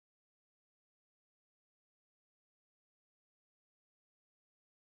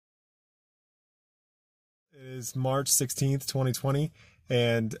It is March 16th, 2020,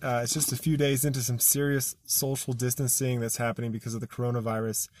 and it's just a few days into some serious social distancing that's happening because of the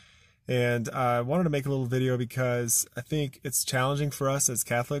coronavirus. And I wanted to make a little video because I think it's challenging for us as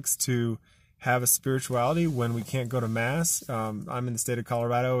Catholics to have a spirituality when we can't go to Mass. I'm in the state of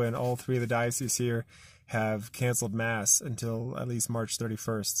Colorado, and all three of the dioceses here have canceled Mass until at least March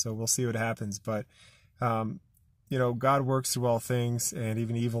 31st. So we'll see what happens. But, God works through all things, and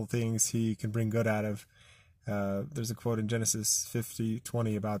even evil things He can bring good out of. There's a quote in Genesis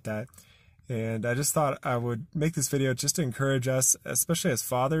 50:20 about that. And I just thought I would make this video just to encourage us, especially as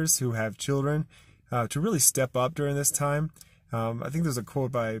fathers who have children, to really step up during this time. I think there's a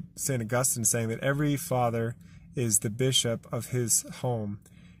quote by St. Augustine saying that every father is the bishop of his home.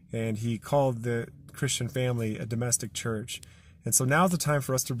 And he called the Christian family a domestic church. And so now's the time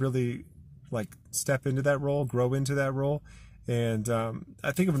for us to really step into that role, grow into that role. And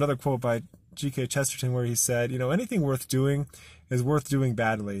I think of another quote by G.K. Chesterton where he said, anything worth doing is worth doing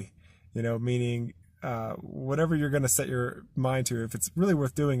badly, meaning whatever you're going to set your mind to, if it's really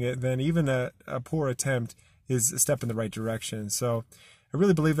worth doing it, then even a poor attempt is a step in the right direction. So I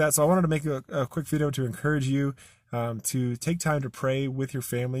really believe that. So I wanted to make a quick video to encourage you to take time to pray with your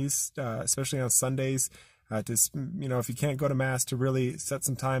families, especially on Sundays. If you can't go to Mass, to really set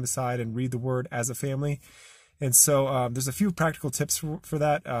some time aside and read the Word as a family. And so there's a few practical tips for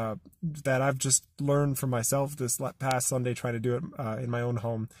that that I've just learned from myself this past Sunday, trying to do it in my own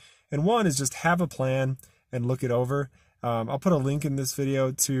home. And one is just have a plan and look it over. I'll put a link in this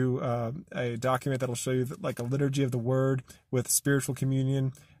video to a document that'll show you a liturgy of the Word with spiritual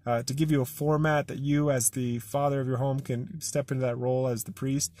communion, to give you a format that you as the father of your home can step into that role as the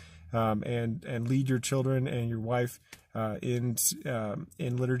priest, and lead your children and your wife in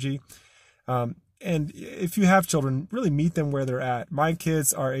liturgy. And if you have children, really meet them where they're at. My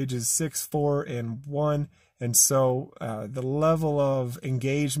kids are ages 6, 4, and 1. And so the level of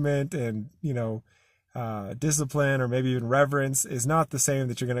engagement and, discipline or maybe even reverence is not the same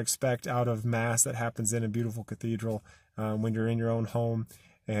that you're going to expect out of Mass that happens in a beautiful cathedral when you're in your own home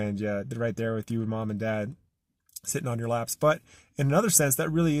and they're right there with you and mom and dad sitting on your laps. But in another sense, that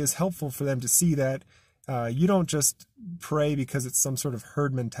really is helpful for them to see that you don't just pray because it's some sort of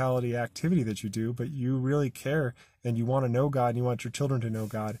herd mentality activity that you do, but you really care and you want to know God and you want your children to know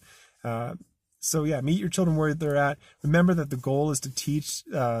God. So yeah, meet your children where they're at. Remember that the goal is to teach,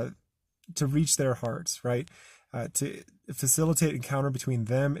 to reach their hearts, right? To facilitate encounter between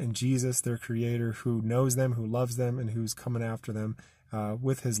them and Jesus, their Creator, who knows them, who loves them, and who's coming after them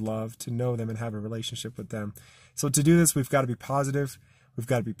with His love, to know them and have a relationship with them. So to do this, we've got to be positive. We've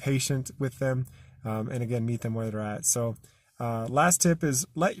got to be patient with them. And again, meet them where they're at. So last tip is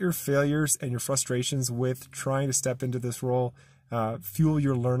let your failures and your frustrations with trying to step into this role fuel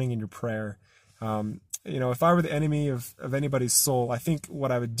your learning and your prayer. If I were the enemy of anybody's soul, I think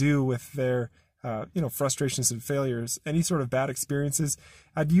what I would do with their frustrations and failures, any sort of bad experiences,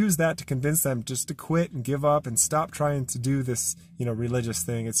 I'd use that to convince them just to quit and give up and stop trying to do this, religious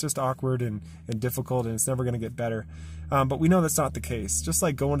thing. It's just awkward and difficult, and it's never going to get better. But we know that's not the case. Just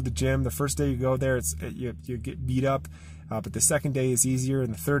like going to the gym, the first day you go there, you get beat up, but the second day is easier,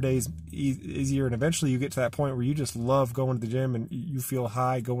 and the third day is easier, and eventually you get to that point where you just love going to the gym and you feel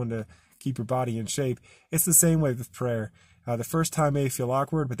high going to keep your body in shape. It's the same way with prayer. The first time may feel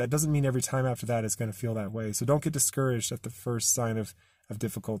awkward, but that doesn't mean every time after that it's going to feel that way. So don't get discouraged at the first sign of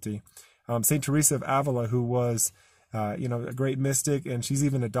difficulty. St. Teresa of Avila, who was a great mystic, and she's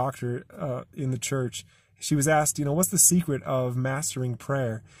even a doctor in the church, she was asked, what's the secret of mastering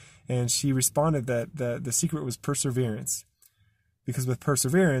prayer? And she responded that the secret was perseverance. Because with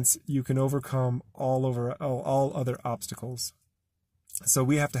perseverance, you can overcome all other obstacles. So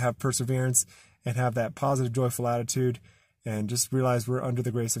we have to have perseverance and have that positive, joyful attitude, and just realize we're under the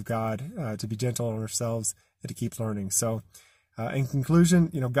grace of God, to be gentle on ourselves and to keep learning. So in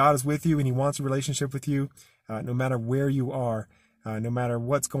conclusion, God is with you and He wants a relationship with you, no matter where you are, no matter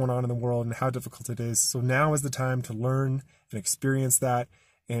what's going on in the world and how difficult it is. So now is the time to learn and experience that,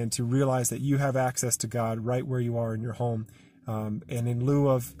 and to realize that you have access to God right where you are in your home. And in lieu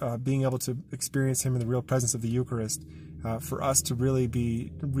of being able to experience Him in the real presence of the Eucharist, for us to really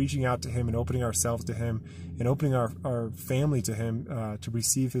be reaching out to Him and opening ourselves to Him and opening our family to Him, to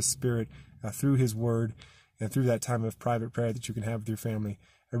receive His Spirit through His Word and through that time of private prayer that you can have with your family.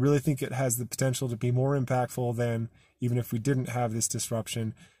 I really think it has the potential to be more impactful than even if we didn't have this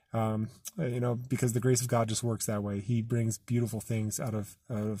disruption, because the grace of God just works that way. He brings beautiful things out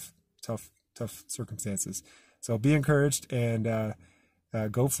of tough circumstances. So be encouraged and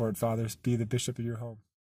go for it, fathers. Be the bishop of your home.